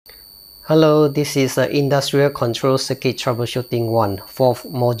Hello, this is Industrial Control Circuit Troubleshooting 1, 4th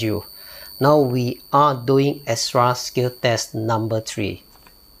module. Now we are doing extra skill test number 3.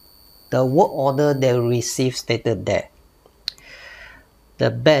 The work order that we received stated that the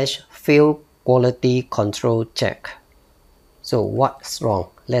batch failed quality control check. So what's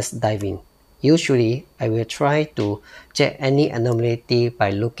wrong? Let's dive in. Usually, I will try to check any anomaly by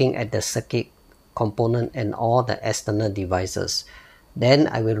looking at the circuit component and all the external devices. Then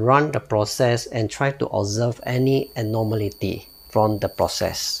I will run the process and try to observe any anomaly from the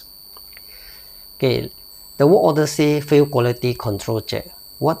process. Okay, the work order say fail quality control check.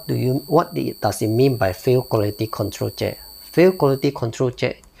 What does it mean by fail quality control check? Fail quality control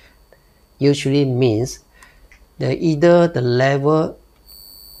check usually means that either the level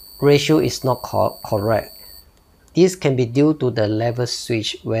ratio is not correct. This can be due to the level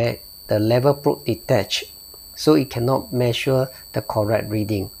switch where the level probe detached, so it cannot measure the correct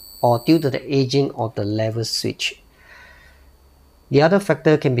reading, or due to the aging of the level switch. The other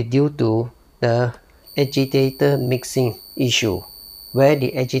factor can be due to the agitator mixing issue, where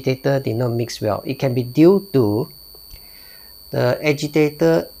the agitator did not mix well. It can be due to the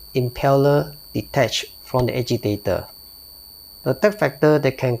agitator impeller detached from the agitator. The third factor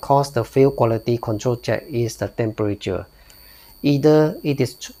that can cause the fail quality control check is the temperature. Either it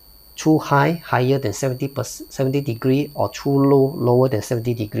is too high, higher than 70 degree, or too low, lower than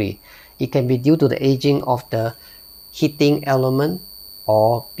 70 degree. It can be due to the aging of the heating element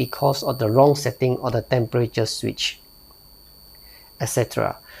or because of the wrong setting of the temperature switch,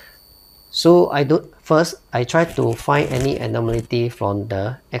 etc. So first I try to find any anomaly from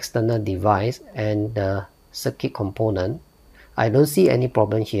the external device and the circuit component. I don't see any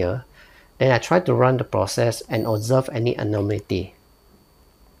problem here. Then I try to run the process and observe any anomaly.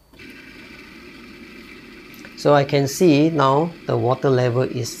 So I can see now the water level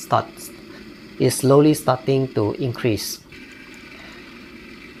is slowly starting to increase.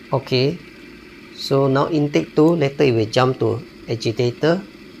 Okay, so now intake 2, later it will jump to agitator,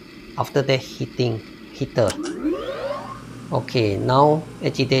 after that heater. Okay, now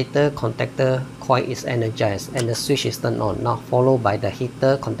agitator contactor coil is energized and the switch is turned on. Now followed by the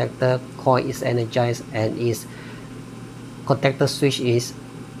heater contactor coil is energized and its contactor switch is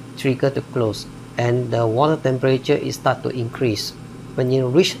triggered to close, and the water temperature is start to increase. When you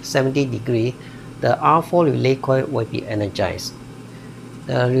reach 70 degree, the R4 relay coil will be energized.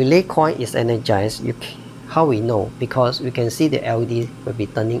 The relay coil is energized. How we know? Because we can see the LED will be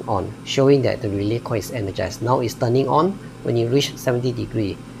turning on, showing that the relay coil is energized. Now it's turning on when you reach 70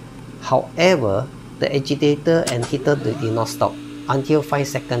 degree. However, the agitator and heater did not stop until 5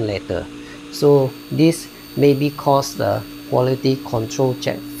 seconds later. So this maybe cause the quality control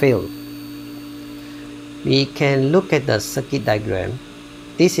check fail. We can look at the circuit diagram.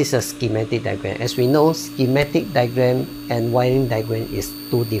 This is a schematic diagram. As we know, schematic diagram and wiring diagram is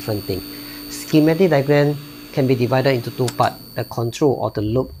two different things. Schematic diagram can be divided into two parts: the control or the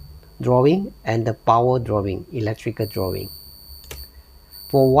loop drawing and the power drawing, electrical drawing.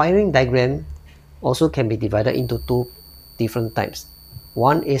 For wiring diagram, also can be divided into two different types.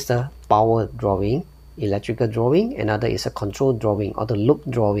 One is the power drawing, electrical drawing. Another is a control drawing or the loop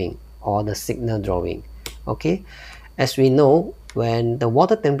drawing or the signal drawing. Okay, as we know, when the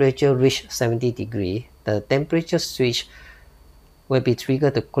water temperature reaches 70 degree, the temperature switch will be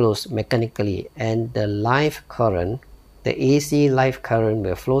triggered to close mechanically, and the live current, the AC live current,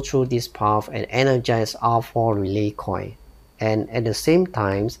 will flow through this path and energize R4 relay coil. And at the same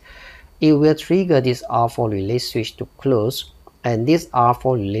time, it will trigger this R4 relay switch to close and this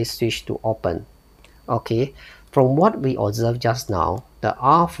R4 relay switch to open. Okay, from what we observed just now, the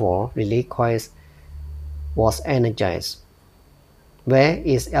R4 relay coil was energized, where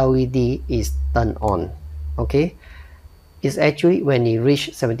its LED is turned on. Okay, it's actually when it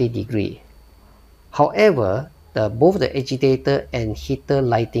reached 70 degree. However, both the agitator and heater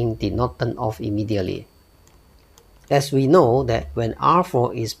lighting did not turn off immediately. As we know that when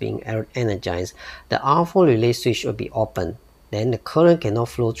R4 is being energized, the R4 relay switch will be open. Then the current cannot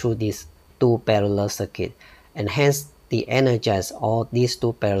flow through these two parallel circuits, and hence the energize all these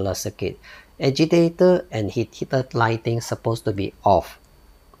two parallel circuits. Agitator and heater lighting supposed to be off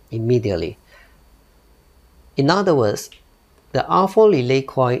immediately. In other words, the R4 relay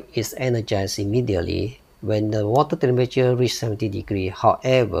coil is energized immediately when the water temperature reaches 70 degrees.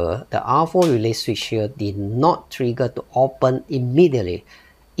 However, the R4 relay switch here did not trigger to open immediately.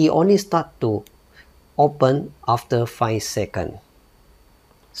 It only starts to open after 5 seconds.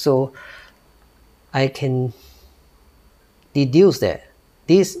 So I can deduce that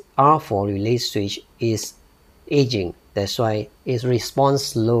this R4 relay switch is aging. That's why it responds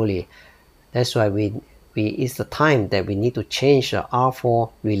slowly. That's why it's the time that we need to change the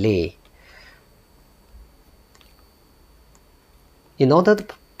R4 relay. In order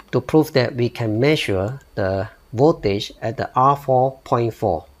to prove that we can measure the voltage at the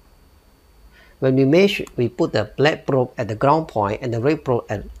R4.4, when we measure, we put the black probe at the ground point and the red probe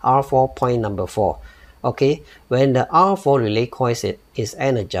at R4 point number 4. Okay, when the R4 relay coil is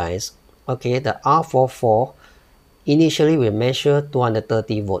energized, okay, the R44 initially will measure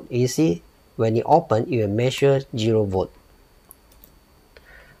 230 volt AC. When you open, it will measure 0 volt.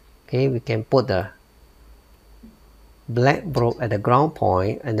 Okay, we can put the black probe at the ground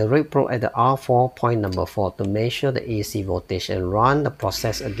point and the red probe at the R4 point number 4 to measure the AC voltage and run the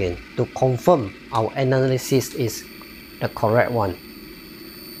process again to confirm our analysis is the correct one.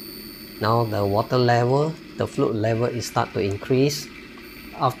 Now the water level, the fluid level is start to increase.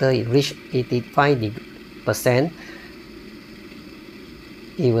 After it reach 85%,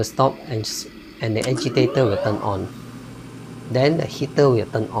 it will stop and the agitator will turn on. Then the heater will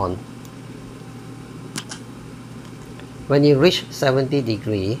turn on. When it reach 70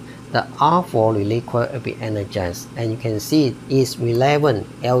 degrees, the R4 relay coil will be energized, and you can see its relevant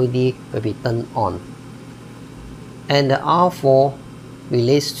LED will be turned on. And the R4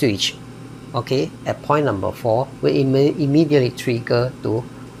 relay switch, okay, at point number 4 will immediately trigger to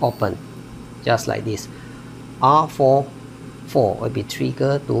open, just like this. R4 will be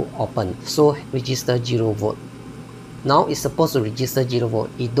triggered to open, so register 0 volt. Now it's supposed to register 0 volt,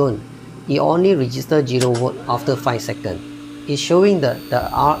 it don't. It only registers 0 volt after 5 seconds. It's showing the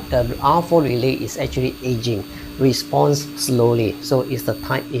R4 relay is actually aging, responds slowly. So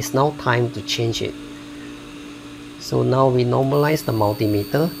it's now time to change it. So now we normalize the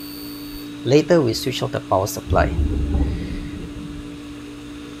multimeter. Later we switch off the power supply.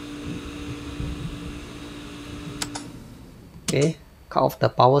 Okay, cut off the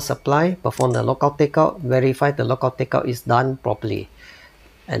power supply, perform the lockout takeout, verify the lockout takeout is done properly.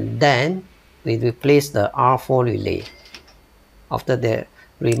 And then we replace the R4 relay. After that,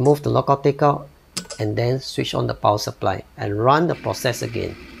 remove the lockout takeout and then switch on the power supply and run the process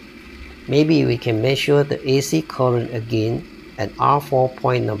again. Maybe we can measure the AC current again at R4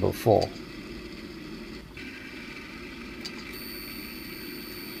 point number 4.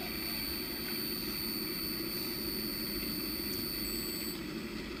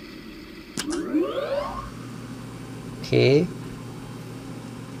 Okay,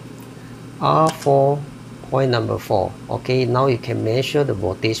 R4 point number 4. Okay, now you can measure the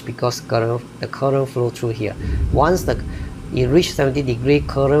voltage because the current flow through here. Once it reach 70 degree,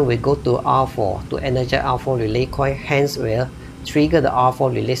 current will go to R4 to energize R4 relay coil, hence will trigger the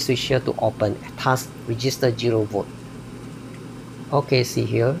R4 relay switch here to open, thus register 0 volt. Okay, see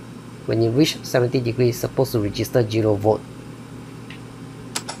here, when it reach 70 degrees, it's supposed to register 0 volt.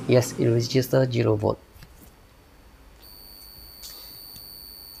 Yes, it registers 0 volt.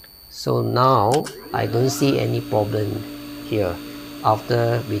 So now I don't see any problem here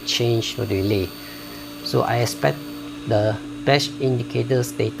after we change the relay. So I expect the batch indicator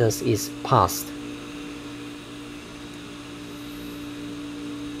status is passed.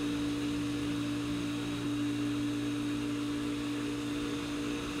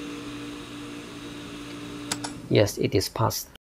 Yes, it is passed.